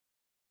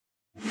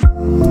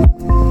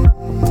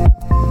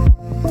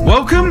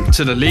Welcome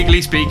to the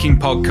Legally Speaking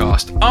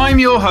podcast. I'm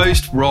your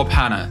host, Rob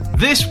Hanna.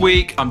 This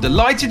week, I'm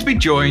delighted to be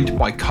joined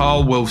by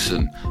Carl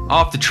Wilson.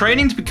 After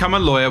training to become a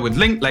lawyer with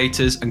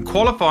Linklaters and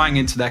qualifying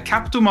into their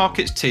capital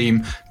markets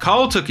team,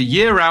 Carl took a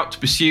year out to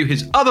pursue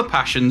his other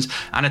passions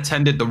and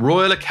attended the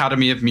Royal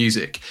Academy of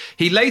Music.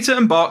 He later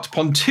embarked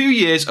upon 2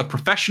 years of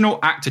professional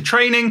actor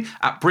training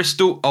at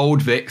Bristol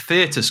Old Vic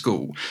Theatre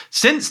School.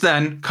 Since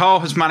then,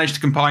 Carl has managed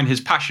to combine his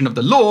passion of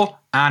the law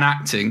and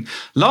acting.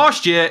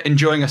 Last year,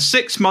 enjoying a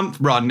 6-month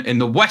run in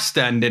the West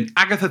End in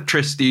Agatha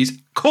Christie's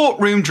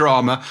courtroom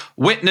drama,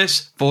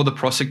 Witness for the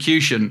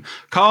Prosecution.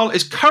 Carl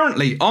is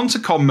currently on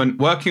secondment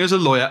working as a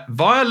lawyer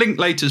via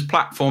Linklaters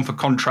platform for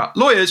contract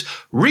lawyers,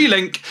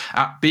 Relink,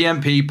 at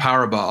BNP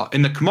Paribas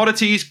in the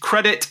commodities,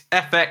 credit,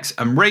 FX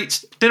and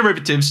rates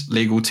derivatives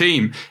legal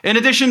team. In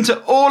addition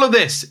to all of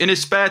this, in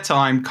his spare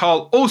time,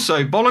 Carl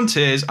also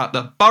volunteers at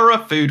the Borough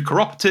Food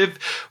Cooperative,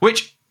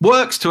 which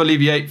works to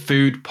alleviate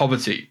food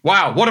poverty.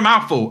 Wow, what a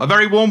mouthful. A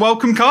very warm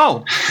welcome,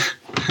 Carl.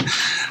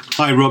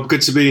 Hi, Rob.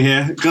 Good to be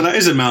here. God, that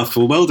is a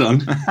mouthful. Well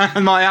done.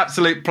 My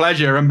absolute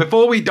pleasure. And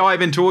before we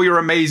dive into all your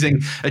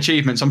amazing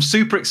achievements, I'm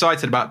super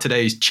excited about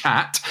today's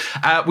chat.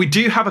 We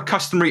do have a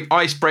customary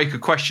icebreaker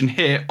question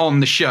here on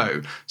the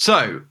show.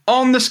 So,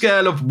 on the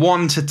scale of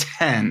 1 to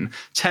 10,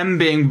 10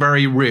 being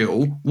very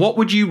real, what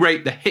would you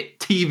rate the hit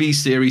TV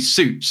series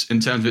Suits in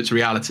terms of its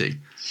reality?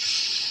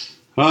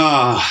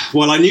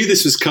 Well, I knew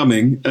this was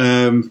coming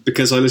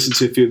because I listened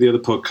to a few of the other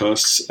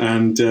podcasts,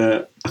 and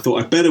I thought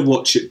I'd better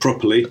watch it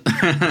properly,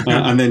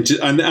 and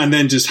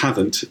then just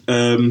haven't.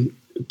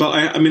 But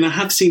I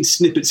have seen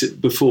snippets of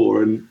it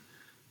before, and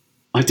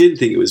I didn't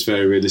think it was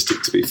very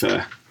realistic. To be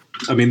fair,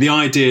 I mean, the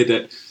idea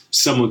that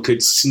someone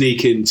could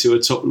sneak into a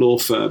top law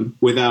firm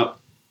without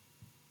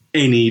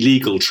any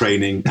legal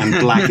training and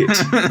blag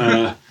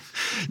it.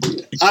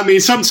 I mean,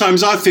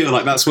 sometimes I feel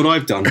like that's what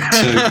I've done.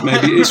 So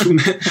maybe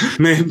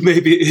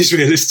it is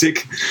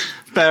realistic.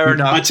 Fair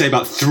enough. I'd say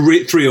about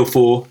three or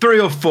four. 3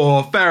 or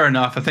 4, fair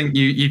enough. I think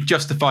you've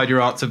justified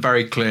your answer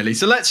very clearly.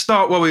 So let's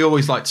start where we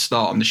always like to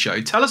start on the show.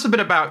 Tell us a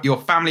bit about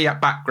your family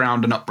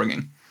background and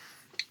upbringing.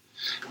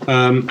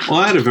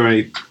 I had a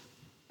very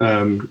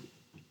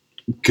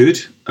good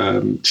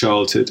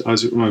childhood. I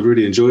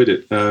really enjoyed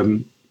it.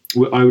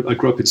 I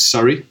grew up in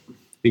Surrey,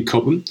 in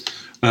Cobham.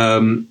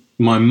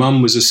 My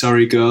mum was a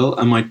Surrey girl,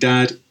 and my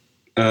dad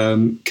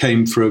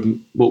came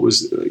from what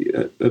was,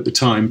 at the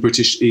time,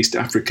 British East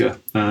Africa,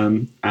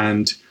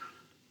 and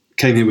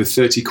came here with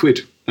 30 quid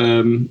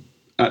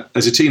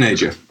as a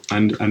teenager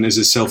and as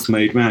a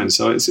self-made man.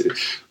 So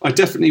I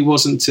definitely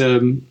wasn't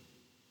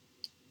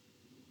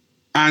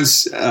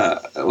as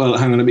well.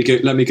 Hang on,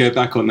 let me go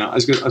back on that. I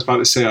was about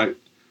to say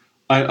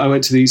I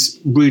went to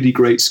these really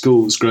great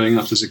schools growing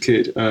up as a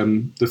kid.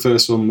 The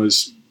first one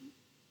was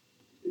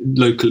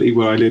locally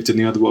where I lived, and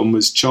the other one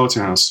was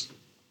Charterhouse.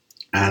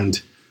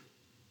 And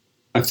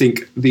I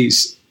think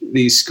these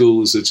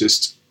schools are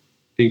just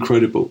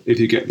incredible if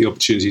you get the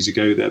opportunity to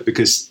go there,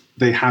 because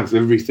they have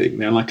everything.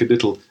 They're like a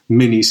little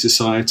mini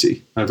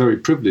society, a very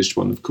privileged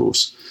one, of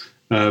course.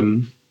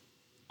 And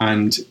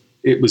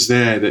it was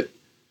there that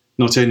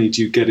not only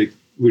do you get a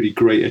really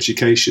great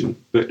education,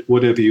 but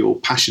whatever your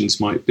passions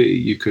might be,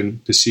 you can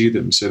pursue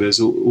them. So there's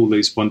all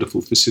these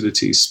wonderful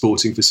facilities,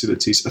 sporting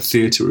facilities, a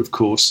theatre, of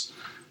course.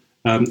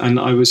 And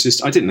I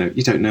didn't know,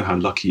 you don't know how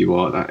lucky you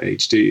are at that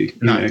age, do you?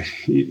 No.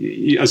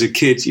 You as a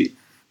kid,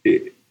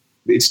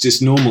 it's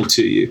just normal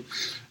to you.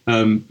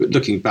 But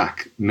looking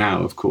back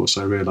now, of course,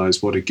 I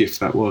realise what a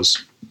gift that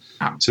was.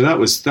 So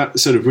that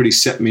sort of really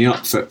set me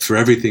up for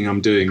everything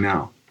I'm doing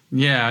now.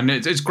 Yeah, and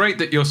it's great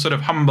that you're sort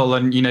of humble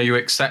and, you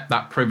accept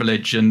that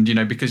privilege. And,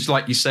 because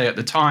like you say, at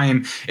the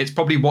time, it's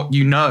probably what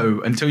you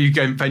know until you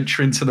go and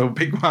venture into the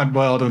big wide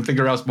world and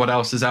figure out what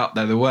else is out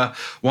there. There were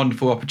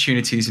wonderful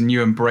opportunities and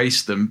you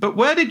embraced them. But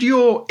where did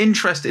your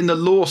interest in the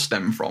law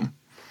stem from?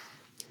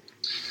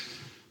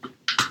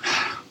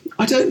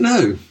 I don't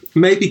know.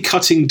 Maybe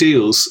cutting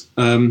deals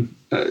to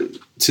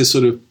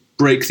sort of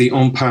break the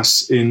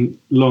impasse in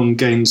long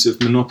games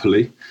of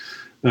Monopoly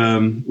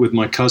with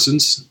my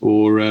cousins,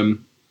 or...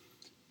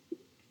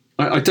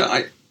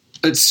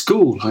 at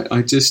school,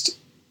 I just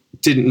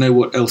didn't know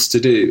what else to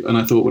do. And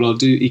I thought, well, I'll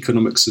do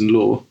economics and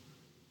law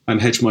and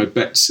hedge my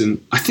bets.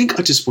 And I think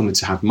I just wanted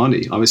to have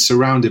money. I was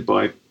surrounded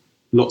by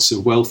lots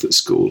of wealth at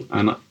school.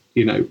 And,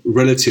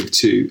 relative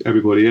to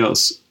everybody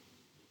else,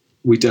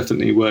 we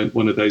definitely weren't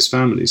one of those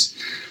families.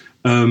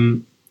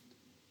 And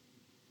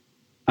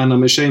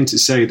I'm ashamed to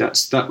say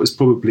that was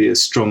probably a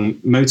strong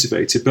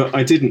motivator. But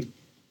I didn't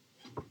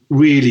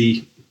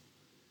really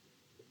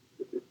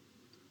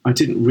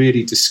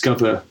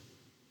discover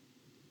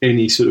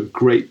any sort of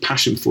great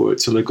passion for it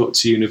till I got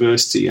to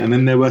university. And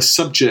then there were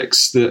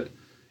subjects that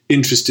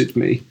interested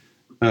me,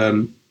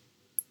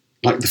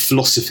 like the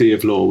philosophy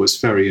of law was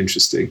very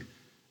interesting.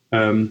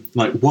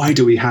 Like, why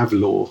do we have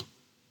law?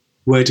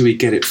 Where do we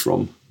get it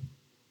from?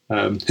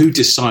 Who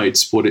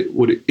decides what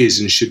it is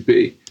and should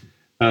be?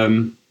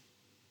 And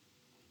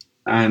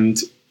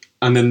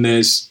then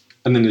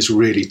there's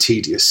really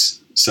tedious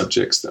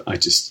subjects that I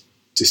just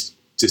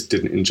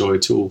didn't enjoy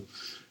at all.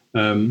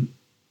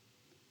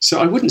 So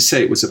I wouldn't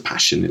say it was a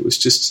passion. I was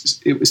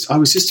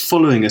just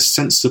following a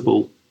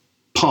sensible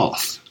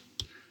path.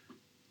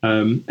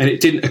 And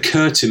it didn't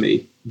occur to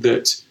me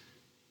that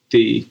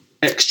the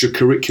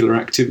extracurricular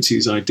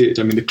activities I did,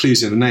 I mean, the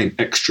clue's in the name,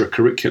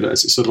 extracurricular,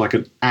 it's sort of like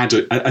an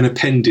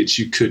appendage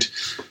you could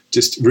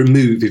just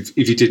remove if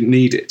you didn't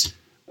need it,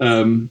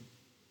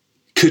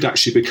 could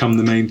actually become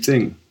the main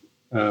thing.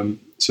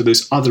 So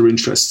those other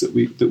interests that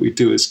we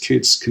do as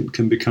kids can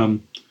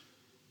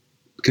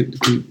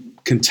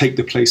take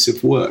the place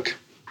of work.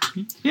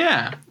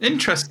 Yeah,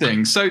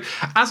 interesting. So,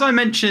 as I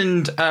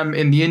mentioned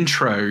in the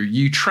intro,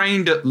 you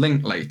trained at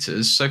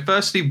Linklaters. So,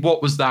 firstly,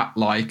 what was that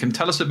like? And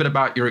tell us a bit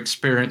about your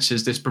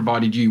experiences this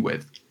provided you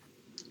with.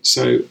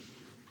 So,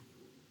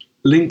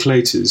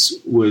 Linklaters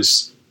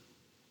was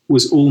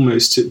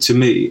almost, to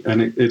me,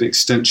 an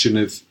extension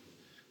of,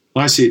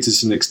 I see it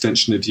as an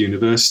extension of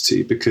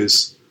university,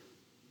 because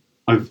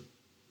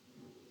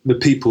the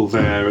people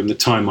there and the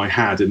time I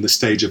had and the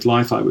stage of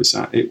life I was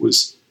at, it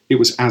was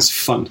as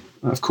fun.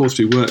 Of course,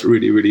 we worked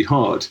really, really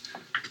hard,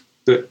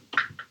 but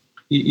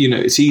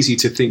it's easy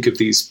to think of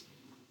these,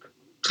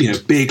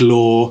 big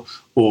law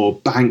or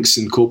banks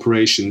and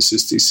corporations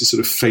as these sort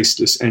of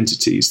faceless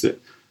entities that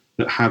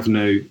have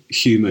no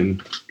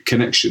human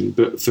connection.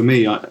 But for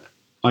me, I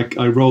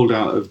rolled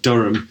out of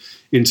Durham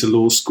into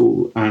law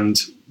school, and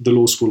the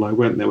law school I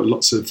went, there were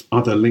lots of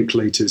other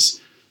Linklaters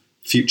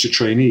future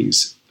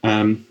trainees,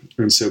 and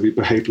so we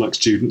behaved like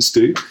students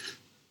do,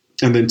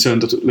 and then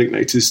turned up at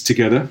Linklaters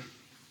together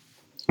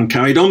and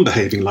carried on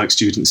behaving like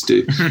students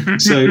do.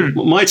 So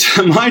my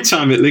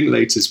time at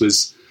Linklaters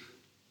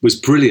was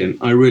brilliant.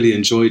 I really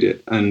enjoyed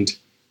it, and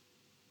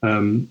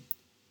I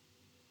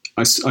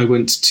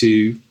went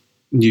to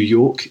New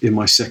York in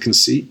my second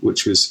seat,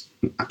 which was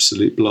an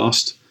absolute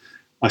blast.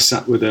 I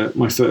sat with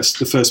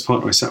the first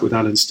partner I sat with,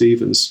 Alan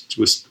Stevens,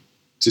 was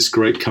just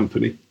great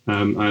company.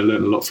 I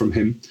learned a lot from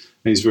him,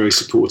 and he's very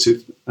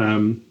supportive.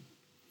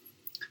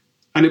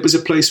 And it was a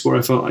place where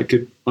I felt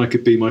I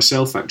could be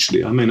myself,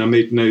 actually. I mean, I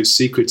made no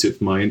secret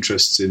of my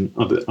interests in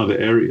other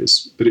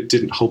areas, but it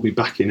didn't hold me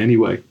back in any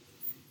way.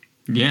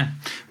 Yeah,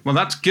 well,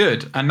 that's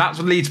good. And that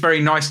leads very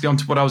nicely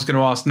onto what I was going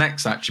to ask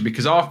next, actually,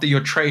 because after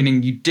your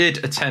training, you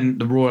did attend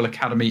the Royal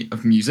Academy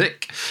of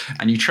Music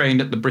and you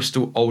trained at the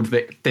Bristol Old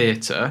Vic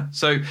Theatre.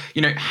 So,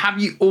 have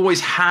you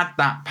always had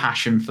that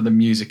passion for the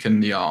music and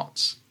the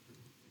arts?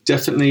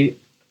 Definitely,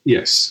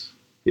 yes.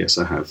 Yes,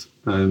 I have.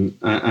 And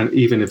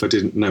even if I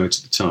didn't know it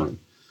at the time,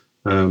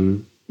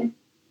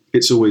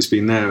 it's always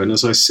been there. And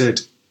as I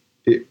said,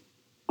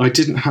 I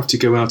didn't have to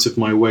go out of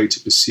my way to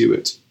pursue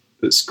it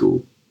at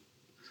school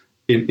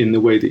in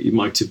the way that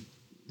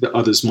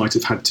others might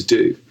have had to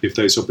do if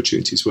those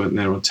opportunities weren't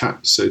there on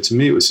tap. So to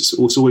me,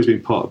 it's always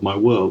been part of my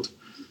world.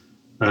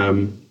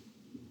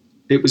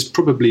 It was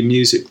probably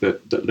music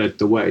that led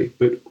the way,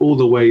 but all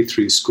the way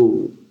through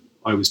school,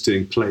 I was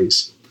doing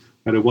plays.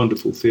 I had a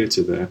wonderful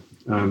theatre there.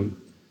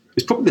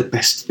 It's probably the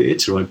best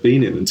theatre I'd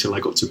been in until I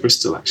got to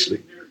Bristol,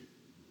 actually.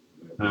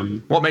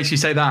 What makes you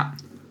say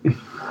that? It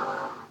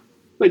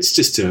was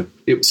just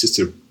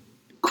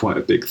quite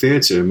a big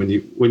theatre. And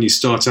when you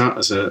start out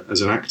as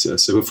an actor,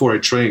 so before I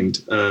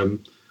trained,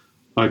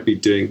 I'd be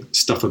doing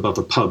stuff above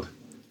a pub,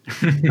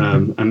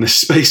 and the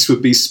space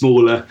would be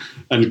smaller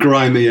and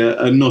grimier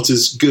and not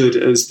as good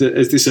as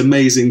this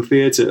amazing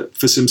theatre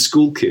for some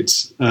school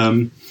kids.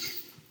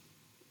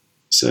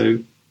 So.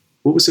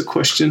 What was the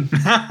question?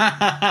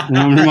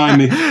 Remind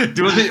me.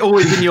 Was it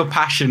always been your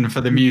passion for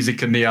the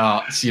music and the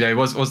arts?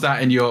 Was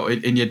that in your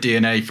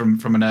DNA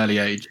from an early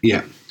age?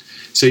 Yeah.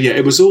 So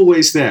it was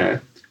always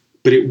there,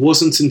 but it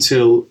wasn't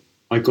until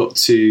I got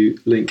to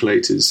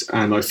Linklaters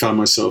and I found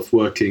myself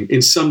working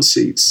in some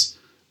seats,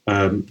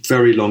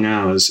 very long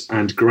hours,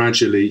 and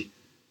gradually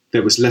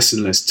there was less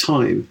and less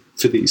time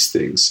for these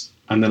things,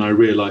 and then I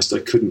realised I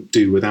couldn't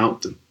do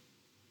without them.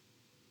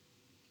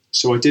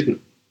 So I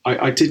didn't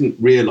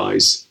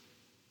realise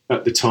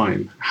at the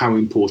time how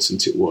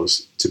important it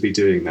was to be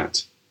doing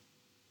that.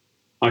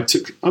 I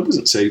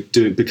wouldn't say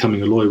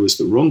becoming a lawyer was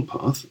the wrong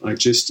path.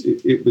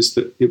 It was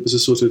a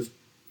sort of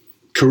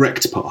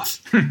correct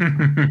path.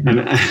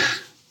 and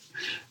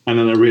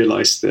then I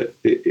realised that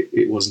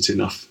it wasn't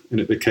enough, and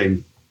it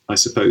became, I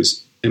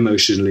suppose,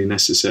 emotionally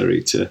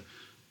necessary to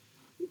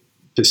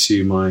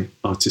pursue my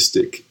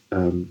artistic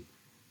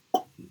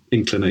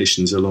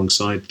inclinations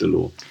alongside the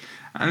law.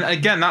 And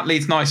again, that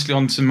leads nicely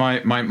on to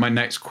my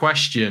next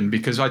question,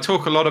 because I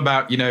talk a lot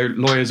about,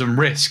 lawyers and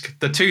risk.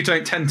 The two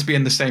don't tend to be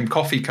in the same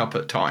coffee cup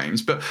at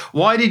times. But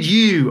why did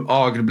you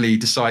arguably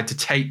decide to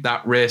take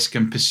that risk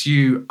and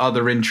pursue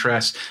other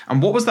interests?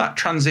 And what was that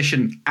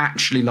transition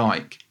actually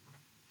like?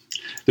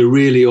 The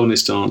really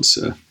honest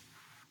answer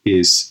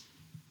is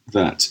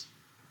that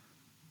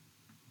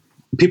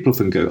people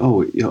often go,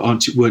 "Oh,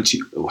 weren't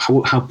you?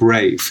 How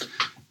brave?"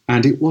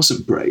 And it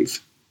wasn't brave.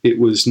 It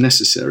was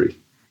necessary.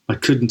 I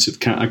couldn't have.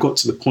 I got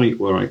to the point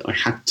where I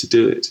had to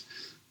do it.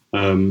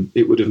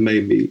 It would have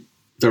made me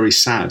very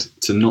sad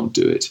to not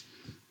do it.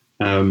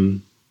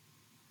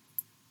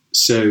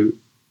 So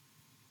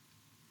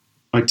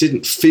I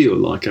didn't feel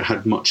like I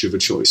had much of a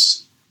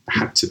choice. I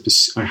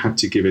had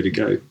to give it a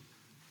go.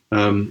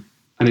 And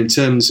in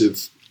terms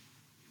of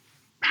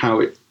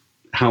how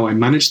I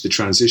managed the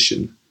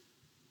transition,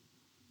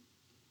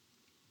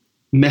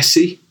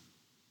 messy,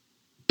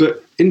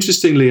 but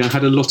interestingly, I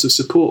had a lot of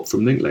support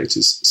from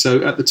Linklaters.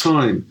 So at the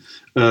time,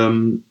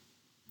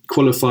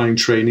 qualifying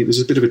trainee,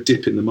 there's a bit of a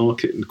dip in the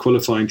market, and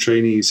qualifying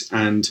trainees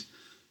and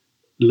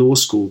law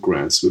school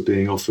grads were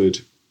being offered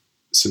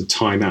some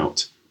time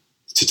out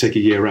to take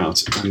a year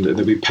out, and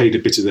they'd be paid a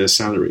bit of their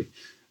salary.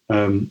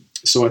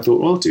 So I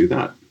thought, well, I'll do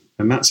that.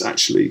 And that's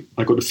actually,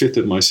 I got a fifth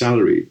of my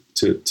salary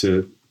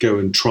to go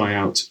and try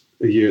out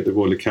a year at the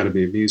Royal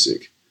Academy of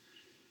Music.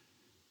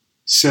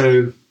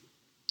 So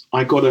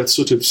I got a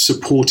sort of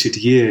supported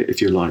year,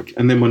 if you like.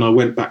 And then when I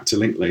went back to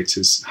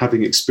Linklaters,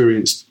 having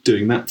experienced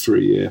doing that for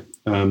a year,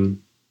 I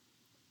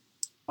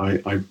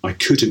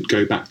couldn't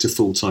go back to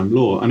full-time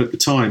law. And at the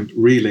time,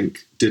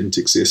 Relink didn't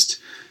exist.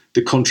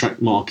 The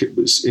contract market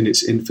was in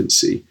its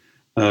infancy.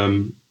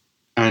 And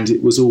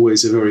it was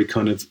always a very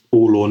kind of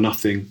all or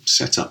nothing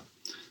setup.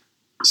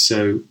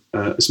 So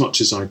as much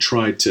as I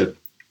tried to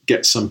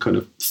get some kind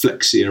of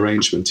flexi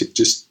arrangement, it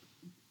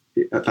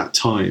at that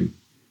time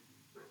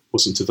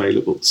wasn't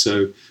available.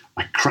 So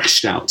I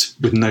crashed out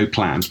with no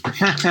plan.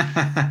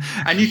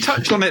 And you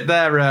touched on it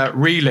there,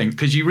 Relink,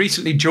 because you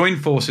recently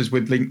joined forces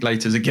with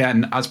Linklaters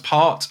again as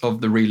part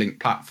of the Relink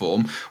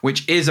platform,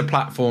 which is a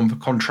platform for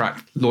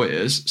contract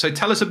lawyers. So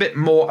tell us a bit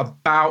more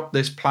about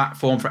this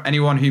platform for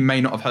anyone who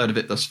may not have heard of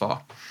it thus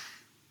far.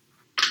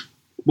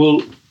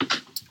 Well,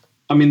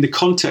 I mean, the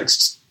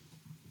context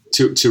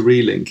to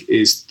Relink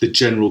is the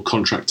general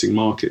contracting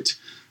market.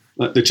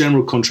 Like the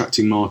general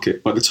contracting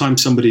market, by the time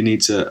somebody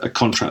needs a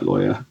contract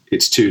lawyer,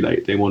 it's too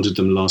late. They wanted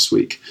them last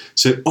week.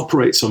 So it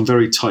operates on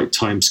very tight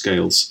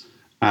timescales,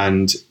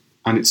 and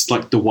it's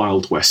like the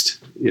Wild West,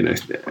 you know.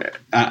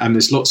 And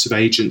there's lots of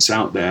agents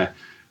out there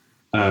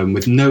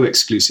with no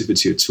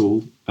exclusivity at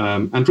all.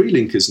 And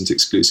Relink isn't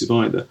exclusive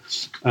either.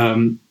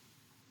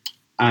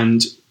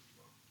 And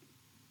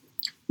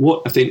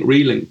what I think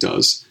Relink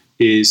does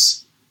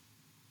is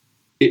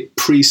it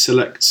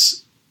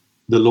pre-selects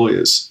the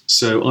lawyers.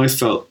 So I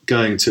felt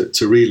going to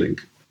Relink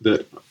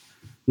that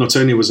not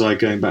only was I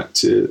going back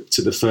to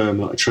the firm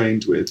that I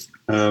trained with,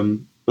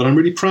 but I'm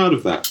really proud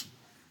of that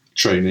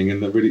training,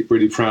 and I'm really,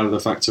 really proud of the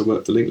fact I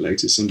worked for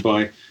Linklaters. And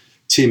by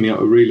teaming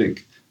up with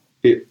Relink,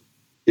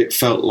 it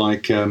felt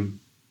like I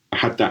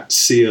had that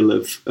seal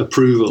of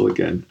approval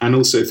again. And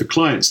also for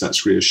clients,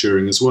 that's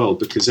reassuring as well,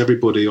 because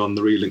everybody on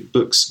the Relink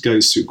books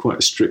goes through quite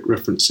a strict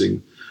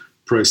referencing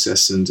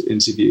process and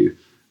interview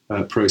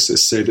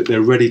process, so that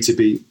they're ready to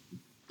be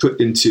put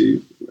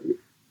into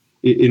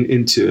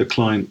a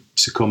client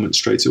secondment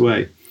straight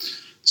away.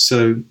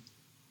 So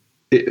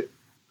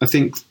I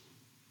think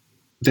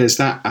there's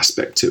that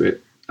aspect to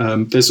it.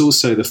 There's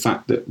also the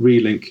fact that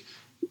Relink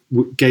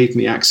gave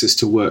me access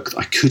to work that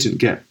I couldn't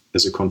get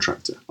as a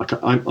contractor. Like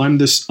I'm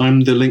the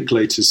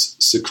Linklaters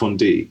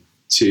secondee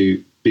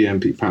to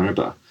BNP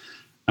Paribas,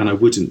 and I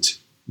wouldn't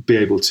be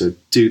able to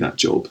do that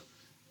job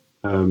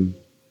in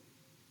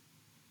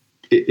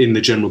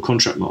the general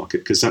contract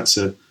market, because that's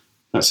a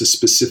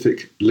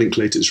specific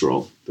Linklaters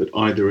role that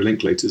either a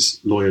Linklaters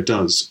lawyer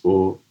does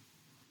or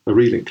a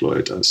Relink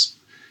lawyer does.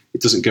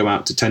 It doesn't go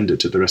out to tender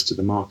to the rest of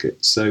the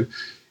market. So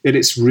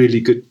it's really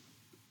good.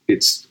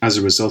 It's as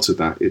a result of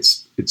that,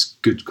 it's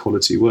good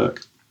quality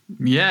work.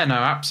 Yeah, no,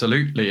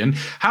 absolutely. And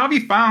how have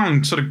you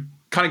found sort of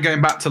kind of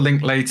going back to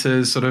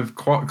Linklaters, sort of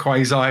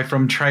quasi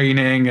from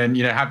training, and,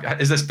 you know,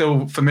 is there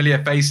still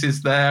familiar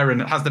faces there?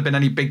 And has there been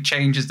any big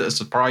changes that have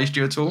surprised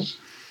you at all?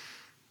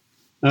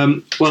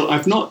 Well,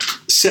 I've not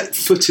set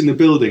foot in the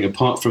building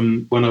apart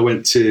from when I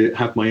went to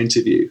have my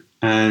interview,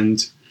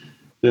 and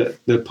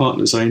the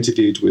partners I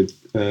interviewed with,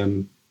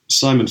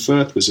 Simon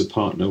Firth was a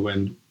partner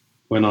when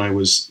I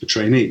was a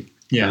trainee.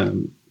 Yeah,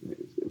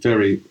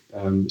 very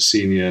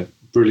senior,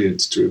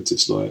 brilliant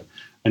derivatives lawyer,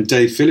 and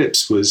Dave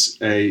Phillips was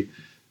a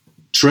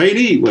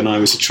trainee when I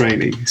was a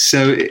trainee.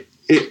 So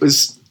it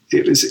was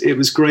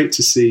great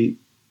to see.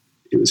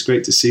 It was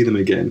great to see them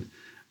again.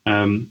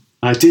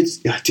 I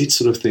did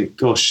sort of think,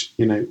 gosh,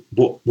 you know,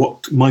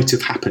 what might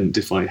have happened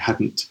if I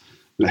hadn't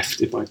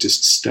left, if I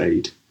just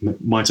stayed?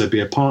 Might I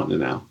be a partner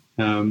now?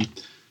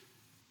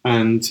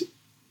 And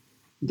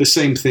the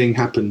same thing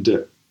happened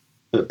at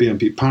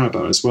BNP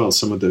Paribas as well.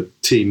 Some of the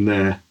team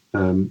there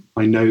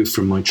I know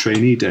from my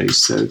trainee days.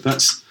 So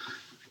that's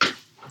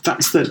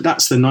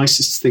the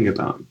nicest thing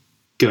about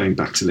going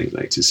back to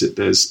Linklaters,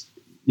 that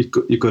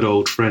you've got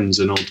old friends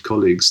and old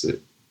colleagues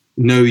that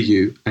know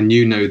you and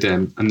you know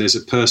them, and there's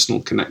a personal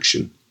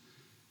connection.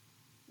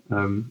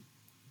 And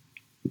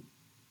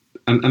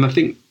I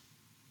think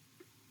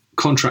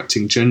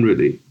contracting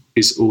generally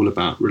is all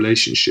about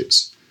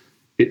relationships.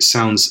 It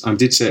sounds, I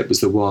did say it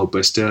was the Wild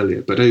West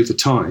earlier, but over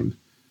time,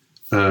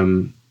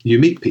 you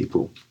meet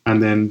people,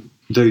 and then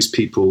those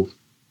people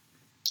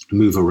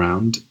move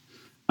around,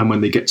 and when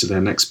they get to their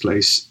next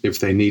place, if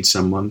they need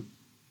someone,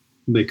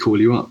 they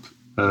call you up.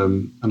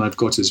 And I've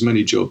got as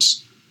many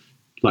jobs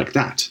like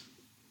that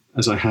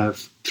as I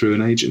have through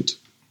an agent.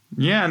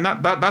 Yeah, and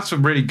that's a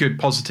really good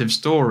positive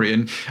story.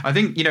 And I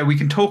think, we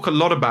can talk a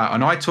lot about,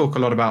 and I talk a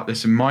lot about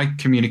this in my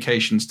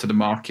communications to the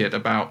market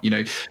about,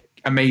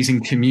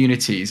 amazing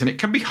communities. And it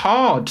can be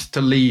hard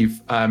to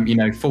leave,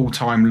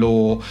 full-time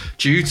law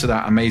due to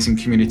that amazing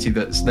community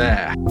that's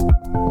there.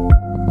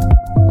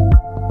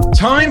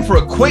 Time for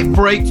a quick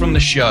break from the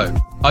show.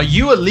 Are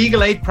you a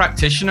legal aid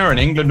practitioner in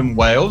England and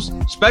Wales,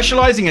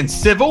 specialising in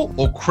civil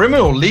or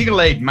criminal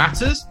legal aid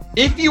matters?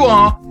 If you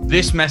are,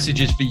 this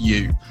message is for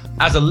you.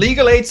 As a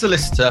legal aid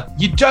solicitor,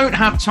 you don't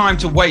have time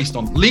to waste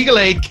on legal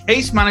aid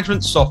case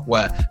management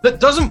software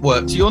that doesn't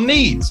work to your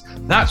needs.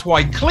 That's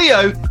why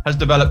Clio has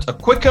developed a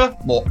quicker,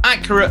 more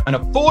accurate and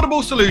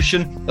affordable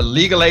solution for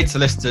legal aid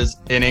solicitors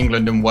in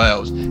England and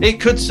Wales. It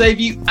could save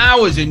you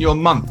hours in your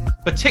month,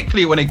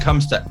 particularly when it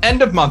comes to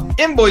end-of-month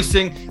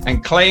invoicing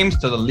and claims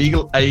to the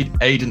legal aid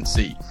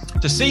agency.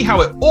 To see how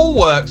it all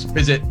works,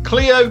 visit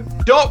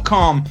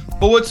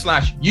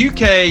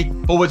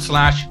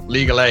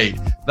clio.com/UK/legal aid.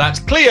 That's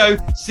Clio,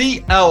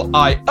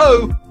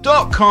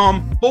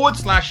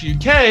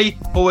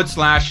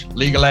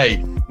 CLIO.com/UK/legal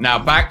aid. Now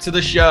back to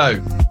the show.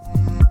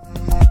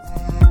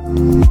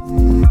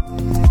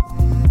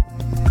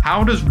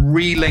 How does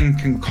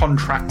Relink and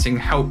contracting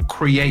help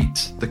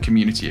create the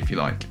community, if you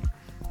like?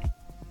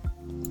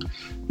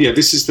 Yeah,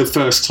 this is the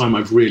first time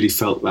I've really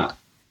felt that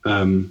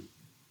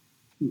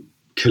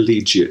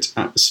collegiate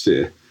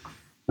atmosphere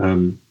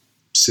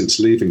since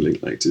leaving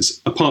Linklaters,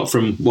 apart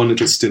from one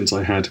little stint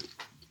I had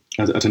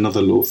at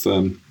another law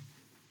firm.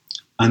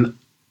 And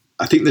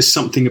I think there's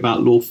something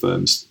about law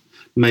firms.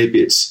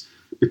 Maybe it's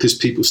because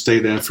people stay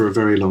there for a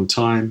very long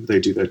time. They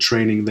do their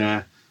training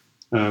there.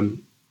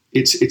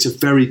 It's a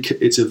very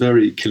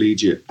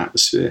collegiate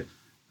atmosphere,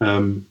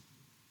 and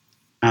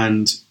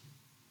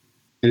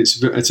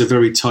it's a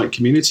very tight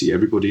community.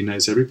 Everybody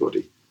knows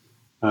everybody.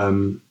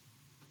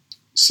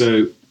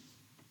 So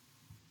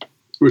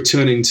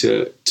returning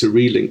to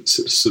Relink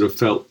sort of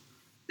felt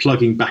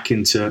plugging back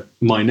into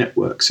my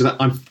network. So that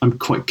I'm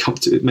quite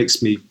comfortable.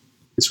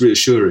 It's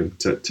reassuring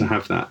to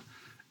have that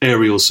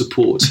aerial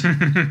support,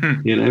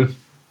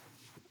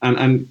 And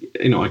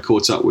I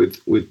caught up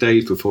with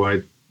Dave before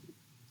I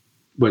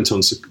went on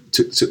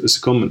took the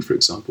secondment, for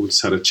example. We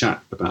just had a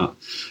chat about,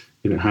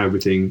 how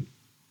everything,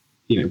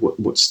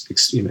 what's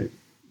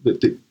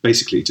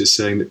basically just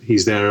saying that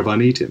he's there if I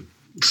need him.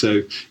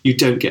 So you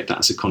don't get that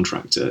as a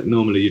contractor.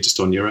 Normally you're just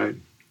on your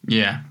own.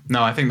 Yeah,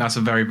 no, I think that's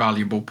a very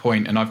valuable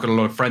point. And I've got a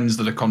lot of friends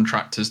that are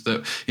contractors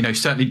that,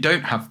 certainly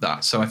don't have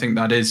that. So I think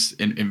that is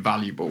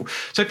invaluable.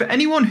 So for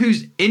anyone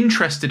who's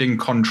interested in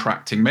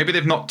contracting, maybe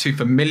they're not too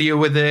familiar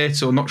with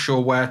it or not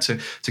sure where to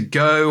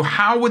go,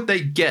 how would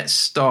they get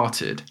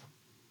started?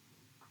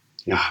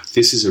 Yeah,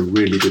 this is a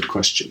really good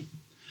question.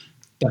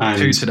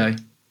 Two today.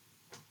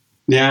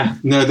 Yeah,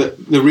 no,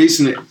 the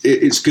reason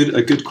it's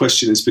a good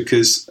question is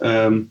because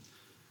the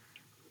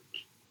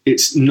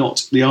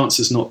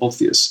answer's not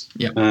obvious.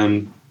 Yeah.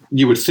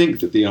 You would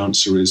think that the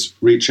answer is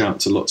reach out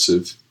to lots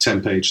of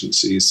temp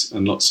agencies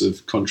and lots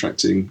of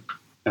contracting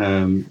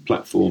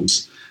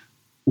platforms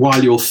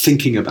while you're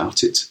thinking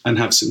about it and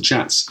have some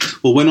chats.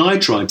 Well, when I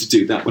tried to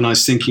do that, when I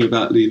was thinking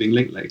about leaving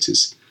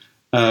Linklaters,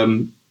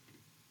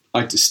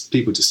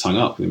 people just hung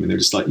up. I mean, they're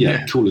just like,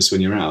 yeah, call us when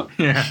you're out.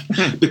 Yeah.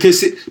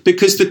 because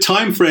the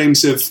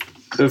timeframes of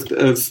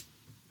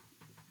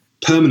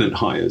permanent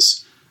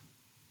hires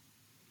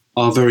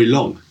are very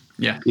long.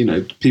 Yeah.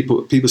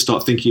 People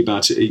start thinking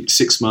about it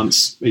 6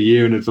 months, a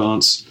year in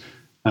advance,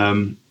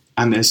 and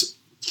there's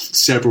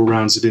several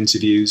rounds of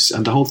interviews,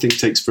 and the whole thing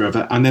takes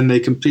forever. And then they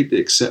completely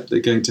accept they're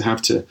going to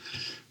have to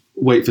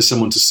wait for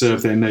someone to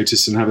serve their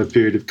notice and have a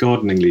period of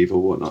gardening leave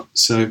or whatnot.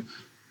 So,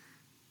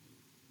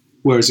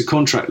 whereas a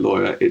contract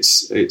lawyer,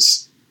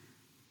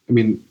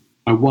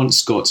 I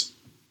once got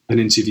an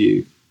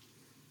interview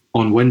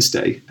on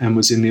Wednesday and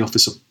was in the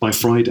office by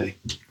Friday.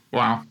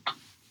 Wow.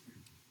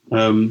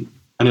 And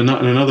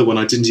another one,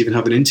 I didn't even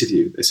have an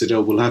interview. They said,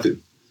 "Oh, we'll have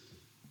him."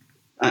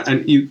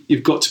 And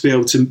you've got to be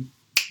able to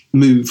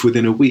move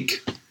within a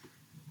week.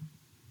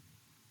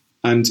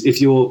 And if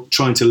you're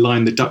trying to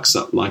line the ducks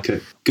up like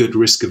a good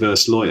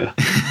risk-averse lawyer,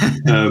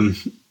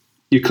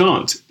 you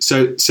can't.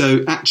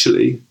 So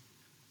actually,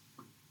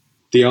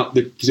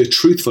 the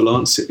truthful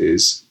answer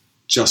is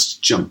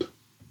just jump.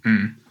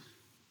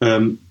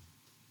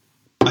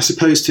 I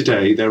suppose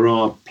today there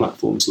are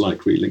platforms like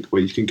Relink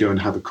where you can go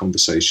and have a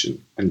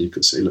conversation and you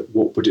can say, look,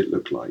 what would it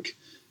look like?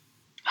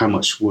 How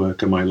much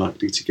work am I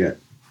likely to get?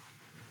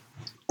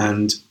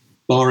 And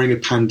barring a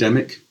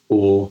pandemic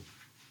or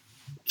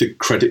the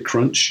credit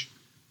crunch,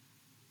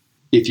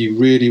 if you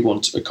really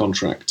want a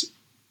contract,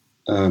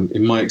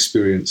 in my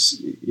experience,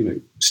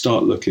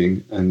 start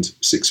looking and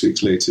 6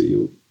 weeks later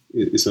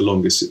is the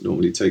longest it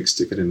normally takes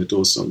to get in the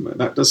door somewhere.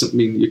 That doesn't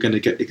mean you're going to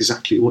get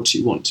exactly what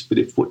you want, but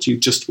if what you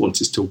just want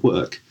is to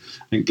work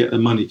and get the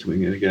money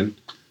coming in again,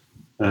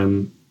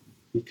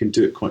 you can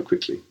do it quite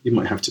quickly. You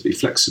might have to be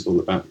flexible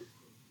about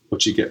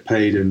what you get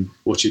paid and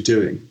what you're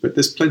doing, but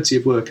there's plenty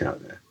of work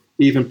out there.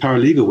 Even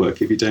paralegal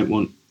work, if you don't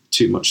want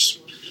too much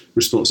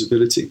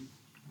responsibility.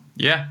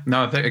 Yeah,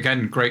 no, I think,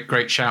 again,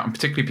 great shout. And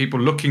particularly people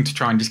looking to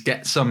try and just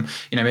get some,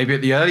 maybe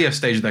at the earlier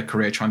stage of their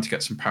career, trying to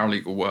get some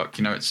paralegal work,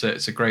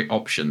 it's a great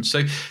option.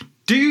 So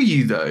do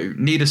you, though,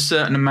 need a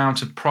certain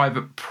amount of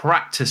private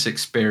practice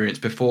experience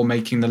before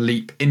making the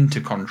leap into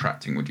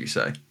contracting, would you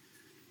say?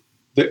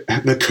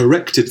 The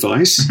correct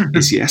advice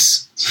is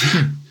yes.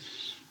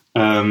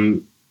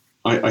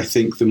 I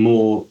think the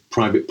more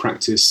private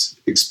practice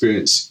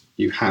experience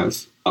you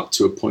have up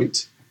to a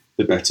point,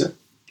 the better.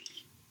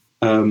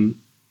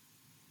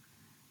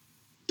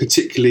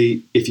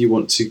 Particularly if you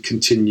want to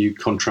continue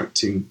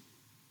contracting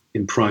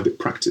in private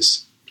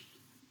practice.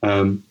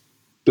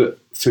 But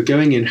for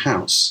going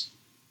in-house,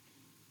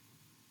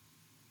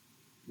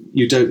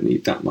 you don't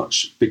need that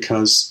much,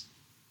 because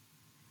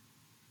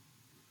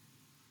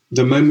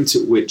the moment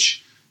at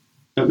which,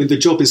 the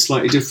job is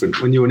slightly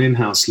different. When you're an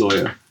in-house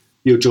lawyer,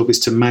 your job is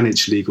to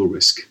manage legal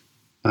risk.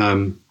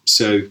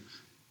 So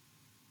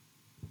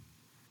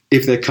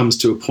if there comes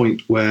to a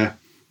point where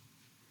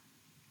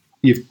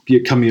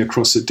you're coming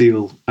across a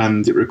deal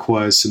and it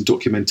requires some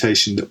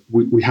documentation that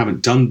we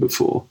haven't done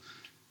before,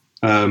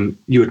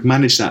 you would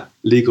manage that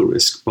legal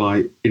risk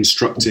by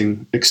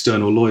instructing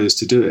external lawyers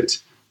to do it,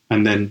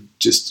 and then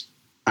just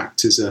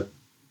act as a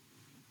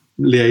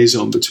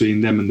liaison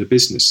between them and the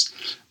business.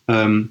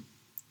 And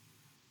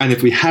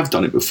if we have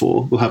done it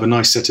before, we'll have a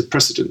nice set of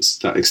precedents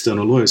that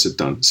external lawyers have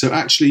done. So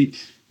actually,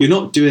 you're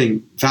not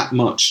doing that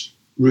much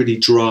really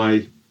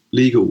dry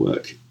legal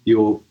work.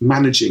 You're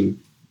managing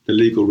the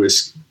legal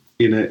risk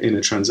in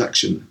a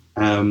transaction.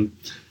 And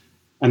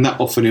that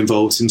often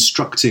involves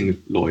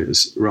instructing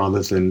lawyers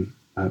rather than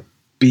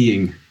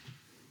being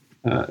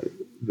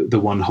the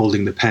one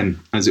holding the pen,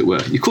 as it were.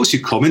 Of course,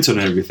 you comment on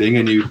everything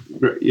and you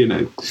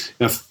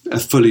are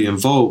fully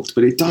involved,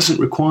 but it doesn't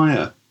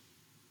require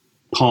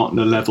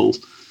partner level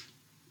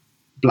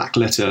black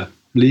letter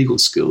legal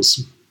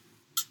skills.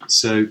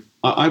 So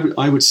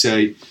I would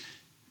say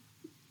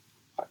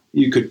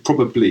you could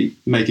probably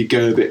make a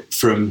go of it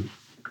from,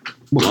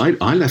 well,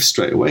 I left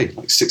straight away,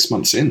 like 6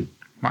 months in.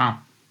 Wow.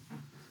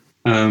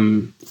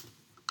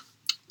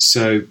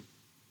 So,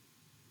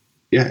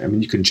 yeah,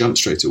 you can jump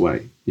straight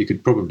away. You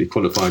could probably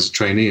qualify as a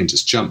trainee and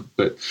just jump.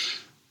 But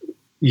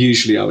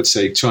usually I would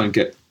say try and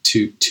get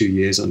two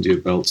years under your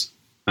belt.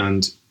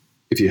 And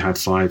if you had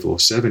 5 or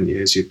 7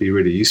 years, you'd be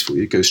really useful.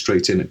 You'd go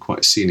straight in at quite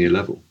a senior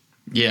level.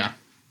 Yeah.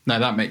 No,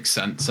 that makes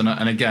sense. And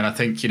again, I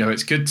think,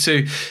 it's good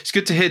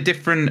to hear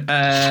different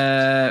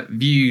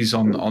views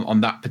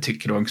on that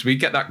particular one, because we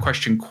get that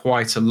question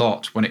quite a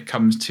lot when it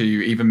comes to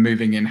even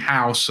moving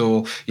in-house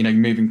or,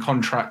 moving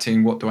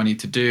contracting. What do I need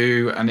to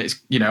do? And it's,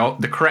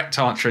 the correct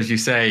answer, as you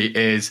say,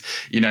 is,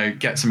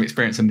 get some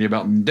experience under your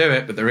belt and do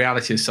it. But the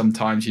reality is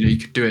sometimes, you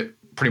could do it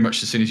pretty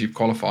much as soon as you've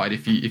qualified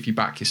if you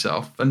back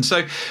yourself. And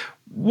so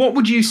what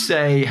would you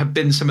say have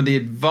been some of the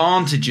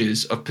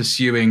advantages of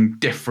pursuing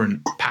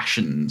different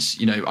passions?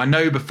 I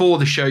know before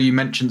the show you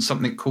mentioned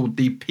something called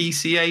the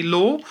PCA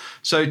law.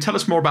 So tell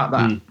us more about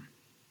that.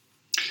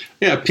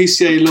 Yeah,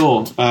 PCA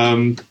law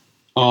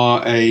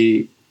are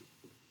a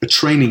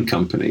training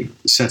company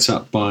set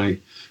up by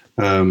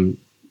 2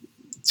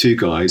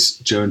 guys,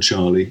 Joe and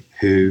Charlie,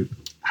 who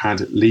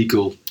had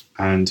legal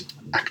and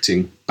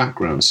acting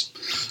backgrounds.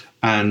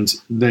 And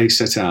they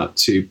set out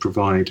to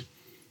provide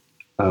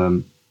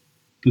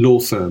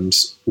law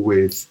firms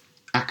with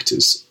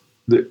actors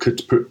that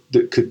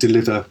could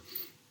deliver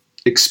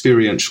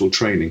experiential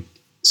training.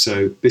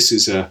 So this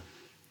is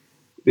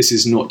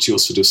not your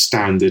sort of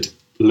standard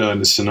learn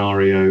a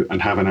scenario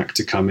and have an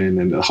actor come in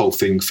and the whole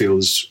thing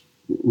feels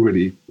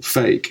really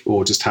fake,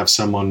 or just have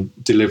someone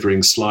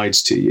delivering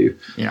slides to you.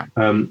 Yeah.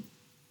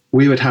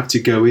 We would have to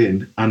go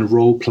in and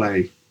role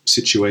play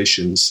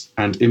situations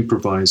and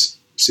improvise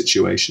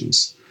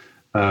situations,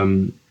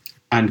 and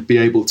be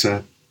able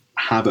to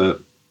have a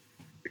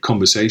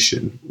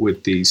conversation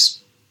with these,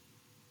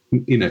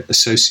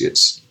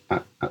 associates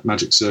at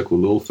Magic Circle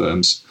law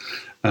firms.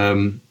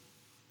 And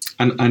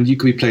you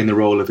could be playing the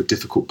role of a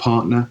difficult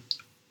partner.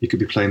 You could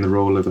be playing the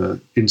role of a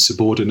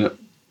insubordinate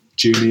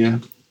junior,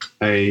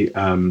 a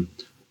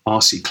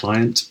RC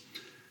client.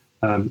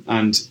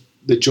 And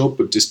the job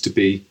would just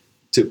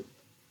to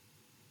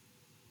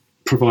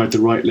provide the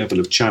right level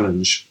of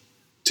challenge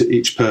to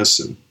each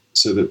person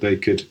so that they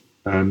could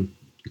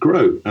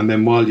grow. And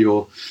then while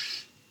you're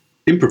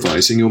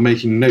improvising, you're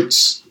making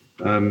notes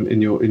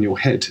in your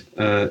head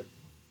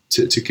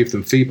to give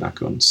them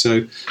feedback on.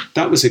 So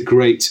that was a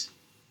great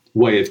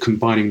way of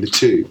combining the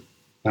two,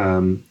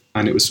 and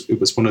it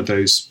was one of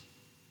those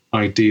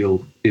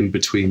ideal in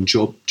between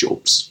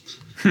jobs.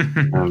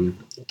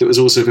 That was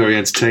also very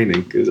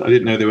entertaining, because I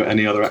didn't know there were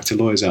any other actor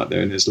lawyers out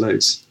there, and there's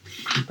loads.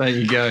 There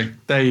you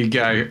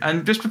go.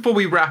 And just before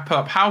we wrap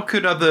up, how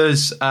could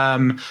others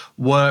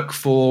work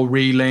for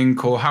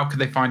Relink, or how could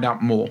they find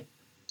out more?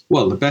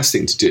 Well, the best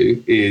thing to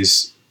do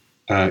is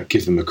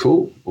give them a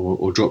call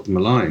or drop them a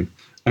line.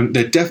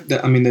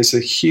 There's a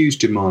huge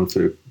demand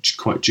for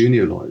quite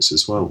junior lawyers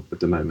as well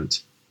at the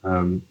moment.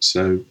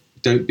 So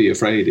don't be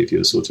afraid if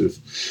you're sort of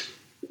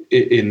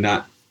in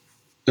that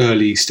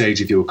early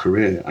stage of your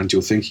career and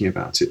you're thinking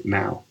about it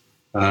now,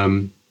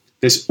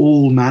 there's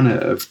all manner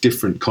of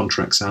different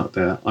contracts out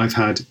there. I've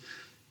had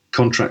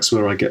contracts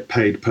where I get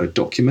paid per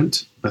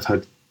document. I've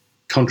had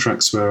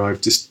contracts where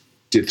I've just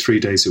did 3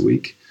 days a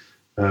week,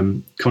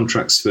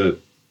 contracts for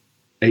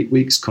 8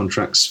 weeks,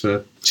 contracts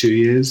for 2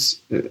 years,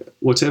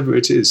 whatever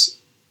it is.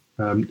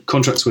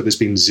 Contracts where there's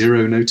been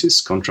 0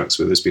 notice, contracts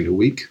where there's been a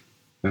week,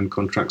 and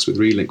contracts with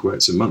Relink where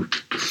it's a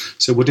month.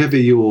 So whatever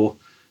you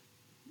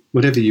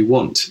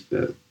want,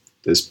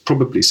 there's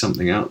probably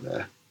something out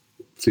there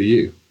for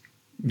you.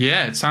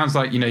 Yeah, it sounds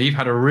like, you've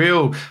had a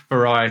real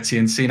variety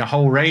and seen a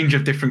whole range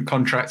of different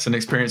contracts and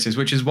experiences,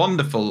 which is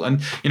wonderful.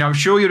 And, I'm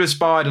sure you've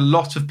inspired a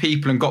lot of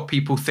people and got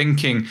people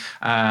thinking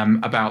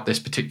about this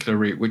particular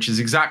route, which is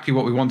exactly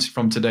what we wanted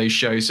from today's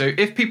show. So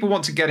if people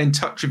want to get in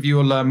touch with you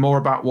or learn more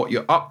about what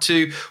you're up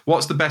to,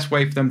 what's the best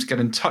way for them to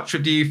get in touch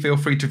with you? Feel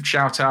free to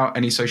shout out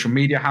any social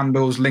media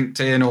handles,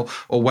 LinkedIn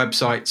or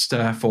websites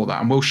for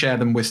that. And we'll share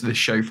them with the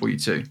show for you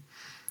too.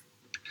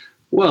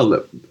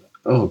 Well,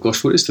 oh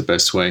gosh, what is the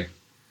best way?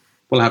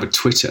 Well, I have a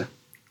Twitter.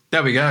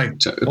 There we go.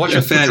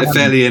 A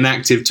fairly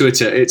inactive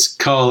Twitter. It's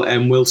Carl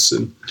M.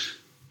 Wilson.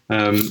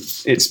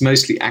 It's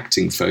mostly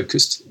acting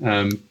focused,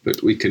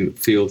 but we can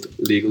field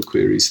legal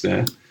queries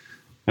there.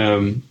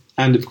 And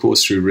of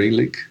course through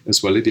Relink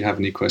as well. If you have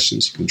any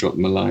questions, you can drop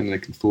them a line and they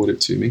can forward it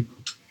to me.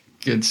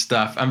 Good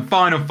stuff. And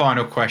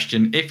final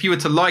question. If you were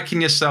to liken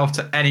yourself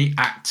to any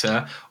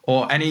actor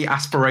or any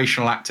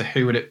aspirational actor,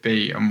 who would it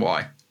be and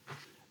why?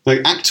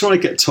 The actor I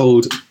get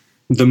told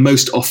the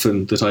most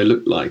often that I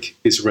look like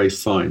is Ralph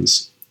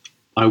Fiennes.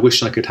 I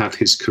wish I could have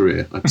his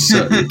career. I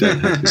certainly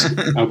don't have his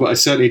career. I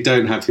certainly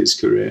don't have his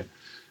career.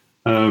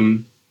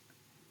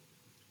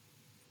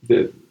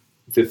 The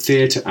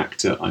theatre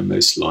actor I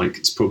most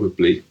like is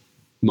probably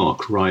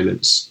Mark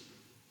Rylance.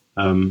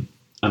 And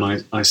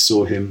I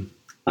saw him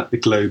at the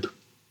Globe.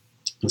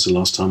 That was the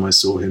last time I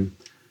saw him.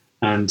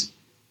 And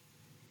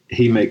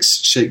he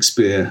makes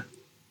Shakespeare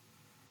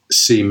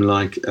seem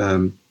like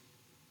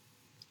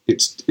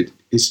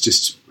it's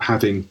just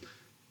having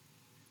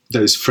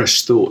those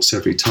fresh thoughts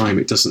every time.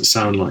 It doesn't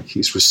sound like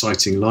he's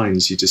reciting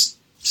lines. You just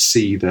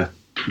see the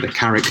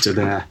character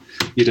there.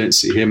 You don't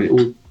see him. It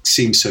all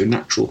seems so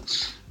natural.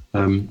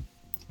 And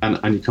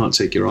you can't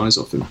take your eyes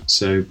off him.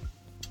 So,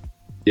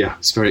 yeah,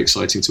 it's very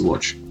exciting to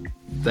watch.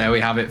 There we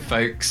have it,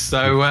 folks.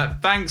 So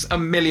thanks a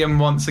million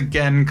once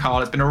again,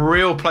 Carl. It's been a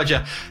real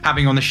pleasure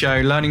having you on the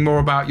show, learning more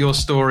about your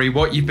story,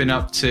 what you've been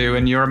up to,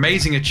 and your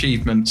amazing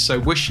achievements.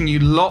 So wishing you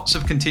lots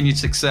of continued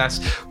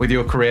success with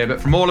your career. But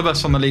from all of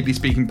us on the Legally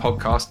Speaking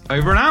podcast,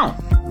 over and out.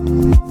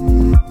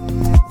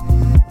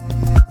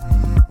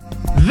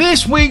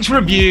 This week's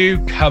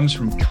review comes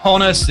from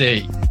Connor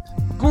C.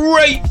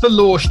 Great for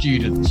law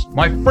students.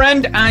 My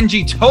friend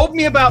Angie told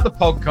me about the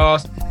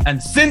podcast,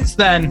 and since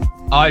then,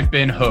 I've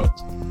been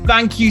hooked.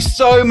 Thank you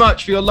so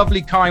much for your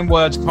lovely, kind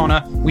words,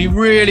 Connor. We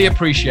really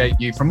appreciate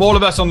you. From all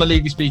of us on the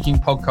Legally Speaking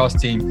podcast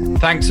team,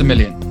 thanks a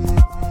million.